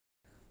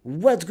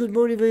What's good,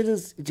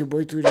 motivators? It's your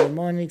boy Tweety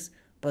Harmonics,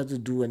 about to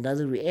do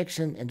another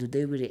reaction, and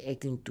today we're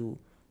reacting to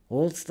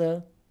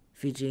Holstar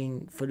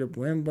featuring Phillip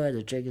Mweemba.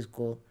 The track is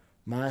called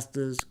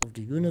Masters of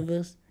the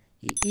Universe.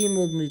 He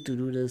emailed me to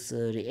do this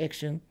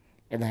reaction,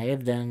 and I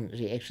have done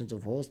reactions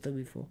of Holstar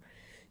before.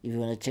 If you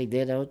want to check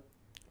that out,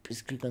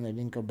 please click on the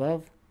link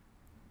above.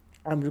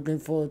 I'm looking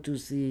forward to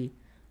see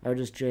how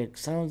this track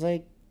sounds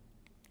like.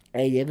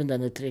 I haven't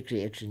done a track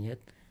reaction yet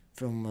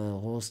from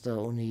Holstar,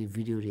 only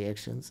video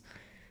reactions.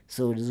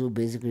 So this will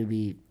basically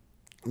be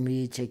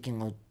me checking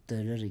out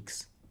the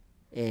lyrics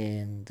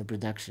and the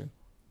production.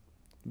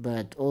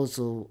 But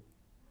also,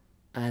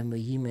 I'm a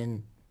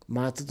He-Man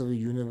Masters of the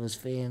Universe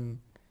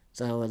fan,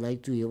 so I would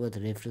like to hear what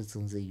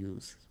references they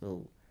use.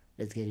 So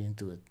let's get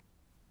into it.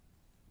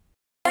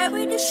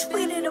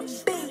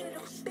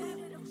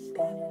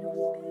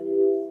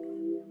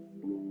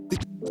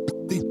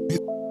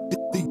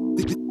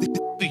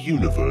 The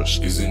universe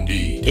is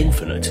indeed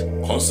infinite,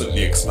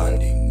 constantly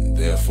expanding.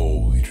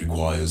 Therefore, it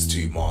requires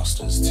two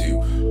masters, two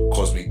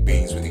cosmic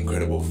beings with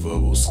incredible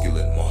verbal skill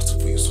and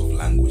masterful use of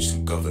language to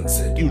govern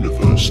said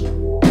universe.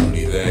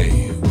 Only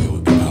they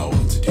wield the power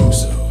to do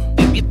so.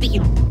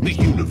 The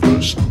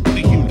universe,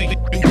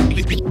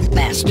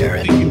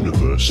 Master, the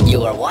universe.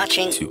 you are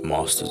watching Two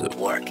masters at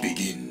work.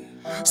 Begin.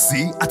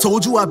 See, I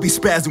told you I'd be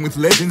spazzing with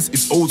legends.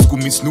 It's old school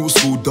meets new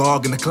school,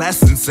 dog, and the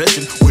class is in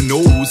session where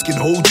no rules can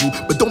hold you.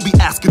 But don't be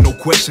asking no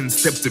questions.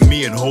 Step to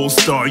me and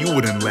Holstar, you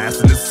wouldn't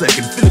last in a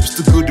second. Phillip's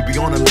too good to be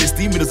on a list.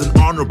 Deem it as an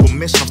honorable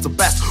mention. I've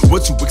surpassed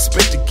what you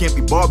expect. You can't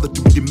be bothered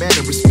to be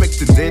demanding respect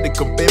today. They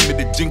compare me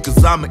to Jin,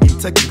 cause I'm an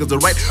intellect. Cause the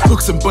right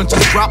hooks and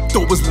bunches dropped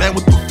always land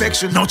with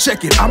perfection. Now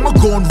check it, I'ma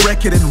go on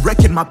record and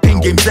reckon my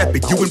pen game's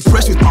epic. You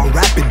impressed with my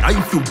rapping, now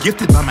you feel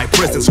gifted by my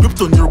presence. Script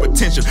on your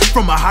attention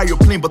from a higher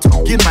plane, but to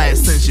begin my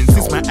ascension.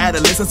 Since my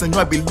adolescence, I know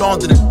I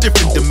belonged in a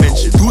different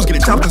dimension. Dudes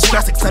getting chopped and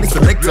scratched, exciting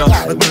selector.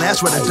 Like my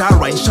last ride, I die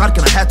right.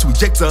 Shotgun, I had to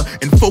eject her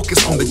and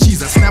focus on the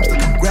cheese and snaps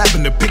like I'm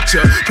grabbing the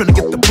picture. Trying to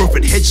get the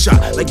perfect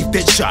headshot, like if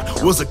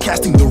Deadshot was a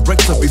casting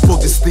director. Before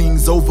this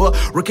thing's over,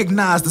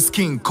 recognize this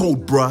king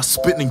cold, bruh.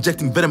 Spitting,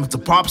 injecting venom into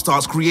pop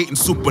stars, creating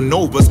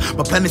supernovas.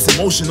 My planet's in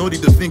motion, no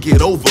need to think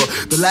it over.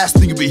 The last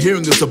thing you'll be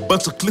hearing is a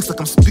bunch of clicks like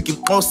I'm speaking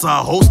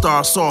Holstar.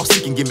 Holstar saw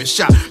seeking, give me a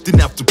shot.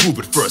 Didn't have to prove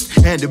it first.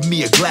 Handed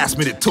me a glass,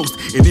 made it toast,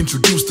 and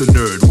introduced the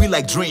nerd. We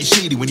like Drain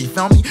Shady. When he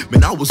found me,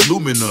 man, I was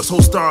luminous.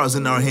 Whole stars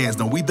in our hands.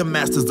 Now we the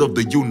masters of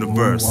the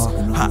universe.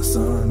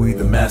 Sun, we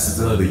the masters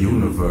of the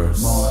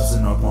universe. Mars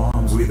in our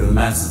palms, we the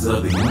masters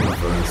of the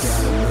universe.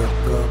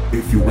 Gotta look up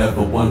if you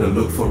ever want to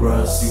look for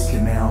us. You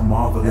can now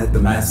marvel at the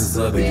masters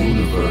of the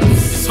universe.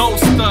 It's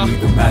Holstar. We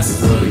the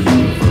masters of the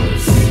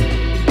universe.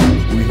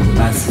 We the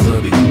masters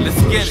of the universe.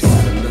 Let's get it.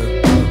 Gotta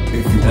look up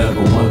if you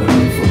ever want to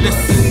look for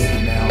us. You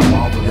can now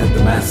marvel at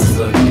the masters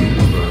of the universe.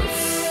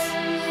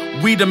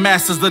 We the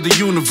masters of the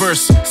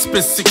universe.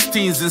 Spit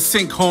 16s in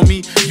sync,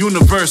 homie.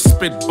 Universe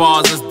spit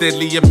bars as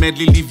deadly a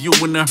medley, leave you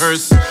in a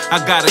hearse. I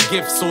got a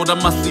gift, so I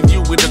must leave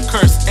you with a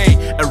curse.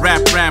 A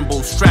rap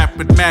ramble, strapped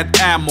with mad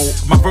ammo.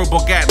 My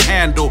verbal gat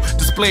handle,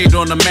 displayed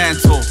on the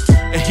mantle.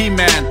 A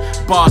He-Man,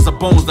 bars of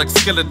bones like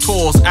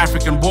skeletors.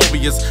 African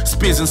warriors,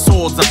 spears and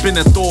swords. I've been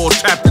a Thor,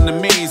 trapped in the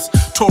maze.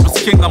 Taurus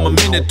king, I'm a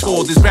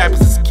minotaur. These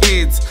rappers is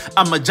kids,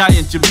 I'm a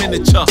giant, you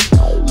miniature.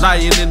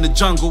 Lion in the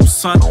jungle,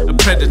 son, a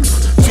predator.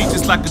 Treat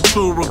this like a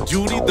tour of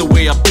duty, the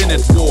way I've been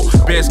at war.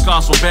 Bear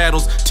scars from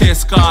battles, tear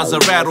scars, I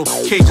rattle.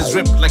 Cages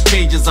ripped like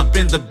cages, I've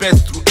been the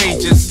best through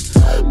ages.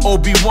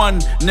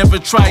 Obi-Wan never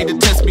tried to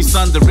test me,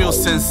 son, the real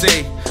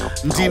sensei.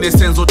 Ndine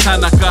Senzo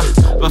Tanaka,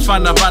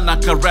 Bafana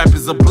Vanaka, rap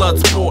is a blood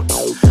sport.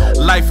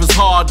 Life is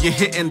hard, you're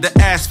hitting the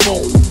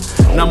asphalt.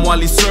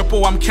 Namwali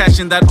Serpo, I'm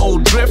catching that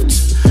old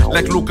drift.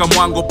 Like Luka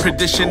Mwango,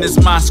 prediction is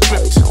my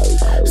script.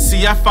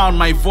 See, I found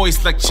my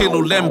voice like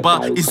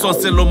Chilulemba.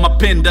 Isonselo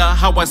Mapenda,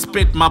 how I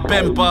spit my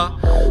bemba.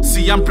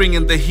 See, I'm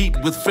bringing the heat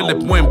with Phillip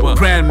Mweemba,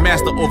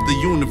 Grandmaster of the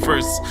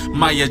universe,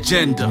 my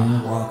agenda.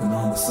 Walking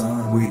on the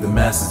sun, we the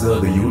masters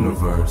of the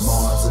universe.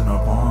 Mars in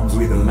our palms,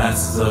 we the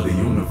masters of the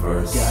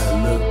universe.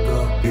 Gotta look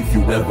up if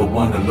you ever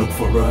want to look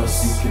for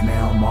us. You can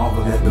now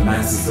marvel at the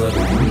masters of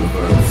the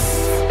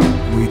universe.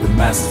 We the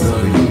masters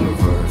of the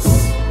universe.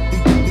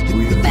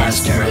 We the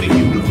masters of the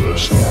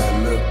universe.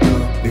 Gotta look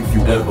up if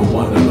you ever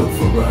want to look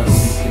for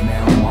us. You can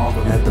now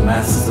marvel at the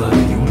masters of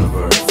the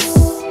universe.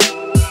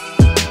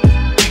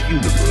 The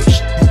universe.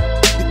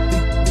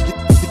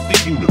 The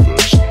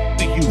universe. The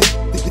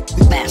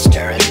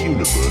Master,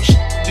 universe.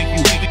 The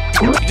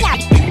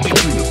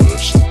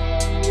universe.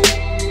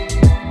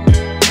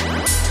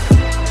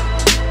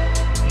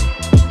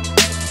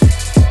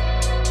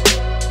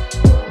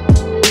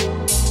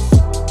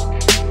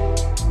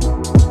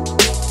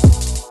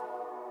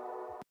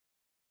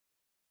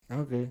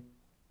 Okay.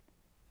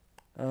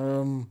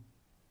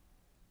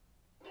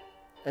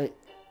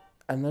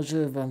 I'm not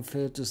sure if I'm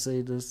fair to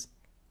say this,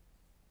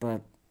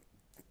 but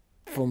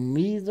for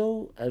me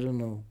though, I don't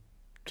know.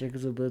 Track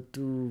is a bit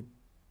too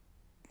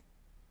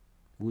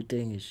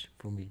Wu-Tangish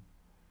for me.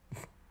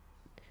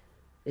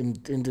 In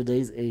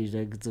today's age,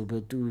 like it's a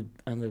bit too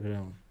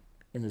underground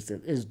in a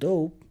sense. It's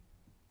dope,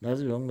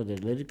 Nothing wrong with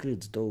it. Lyrically,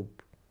 it's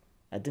dope.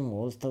 I think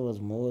Holstar was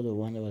more the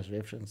one I was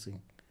referencing,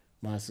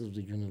 Masters of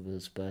the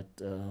Universe, but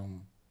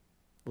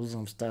also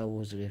some Star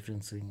Wars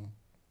referencing.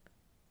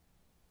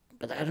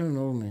 But I don't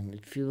know, man.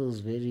 It feels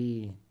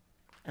very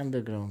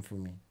underground for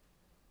me.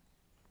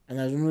 And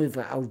I don't know if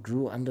I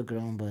outgrew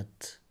underground,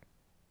 but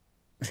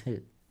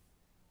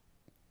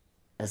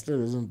I still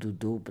listen to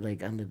dope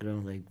like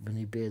underground, like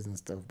Vinny Bears and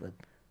stuff. But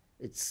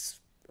it's,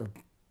 a,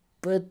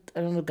 but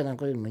I don't know, can I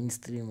call it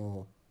mainstream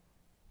or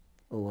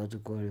what to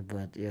call it?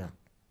 But yeah,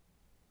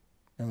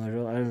 am I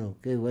wrong? I don't know.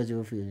 Okay, what's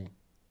your feeling?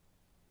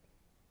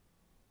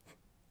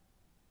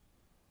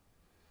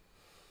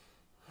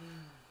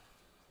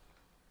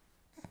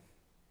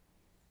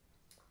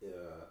 Yeah,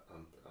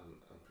 I'm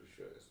pretty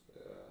sure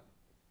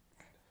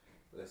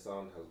the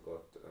sound has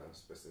got a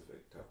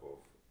specific type of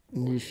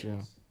Niche, yeah,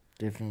 audience.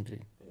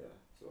 definitely. Yeah,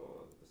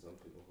 so there's some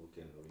people who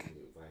can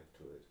really vibe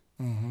to it.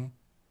 Mm-hmm.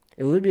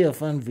 It would be a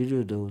fun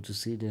video though to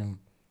see them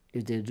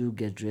if they do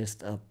get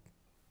dressed up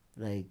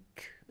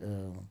like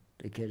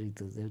the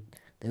characters.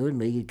 They would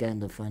make it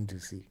kind of fun to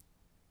see.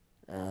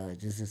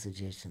 Just a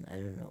suggestion. I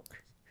don't know,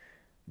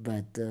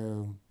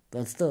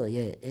 but still,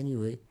 yeah.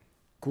 Anyway,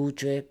 cool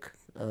track,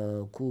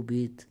 cool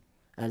beat.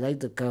 I like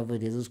the cover.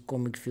 There's this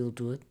comic feel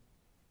to it.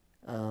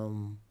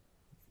 Um,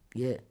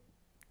 yeah.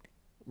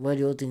 What do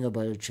you all think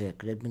about the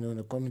track? Let me know in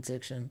the comment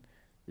section.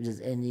 If there's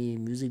any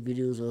music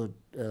videos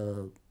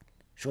or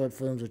short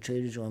films or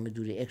trailers you want me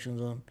to do reactions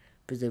on,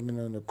 please let me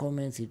know in the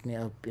comments. Hit me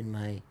up in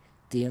my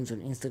DMs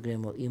on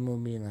Instagram or email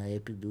me, and I'm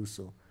happy to do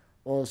so.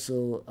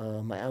 Also,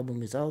 my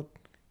album is out.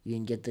 You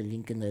can get the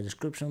link in the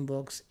description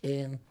box,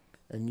 and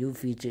a new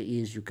feature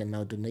is you can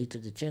now donate to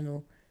the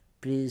channel.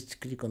 Please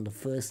click on the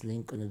first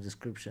link on the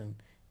description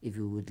if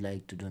you would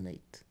like to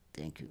donate.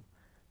 Thank you.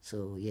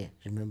 So yeah,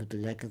 remember to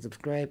like and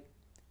subscribe,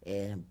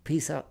 and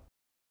peace out.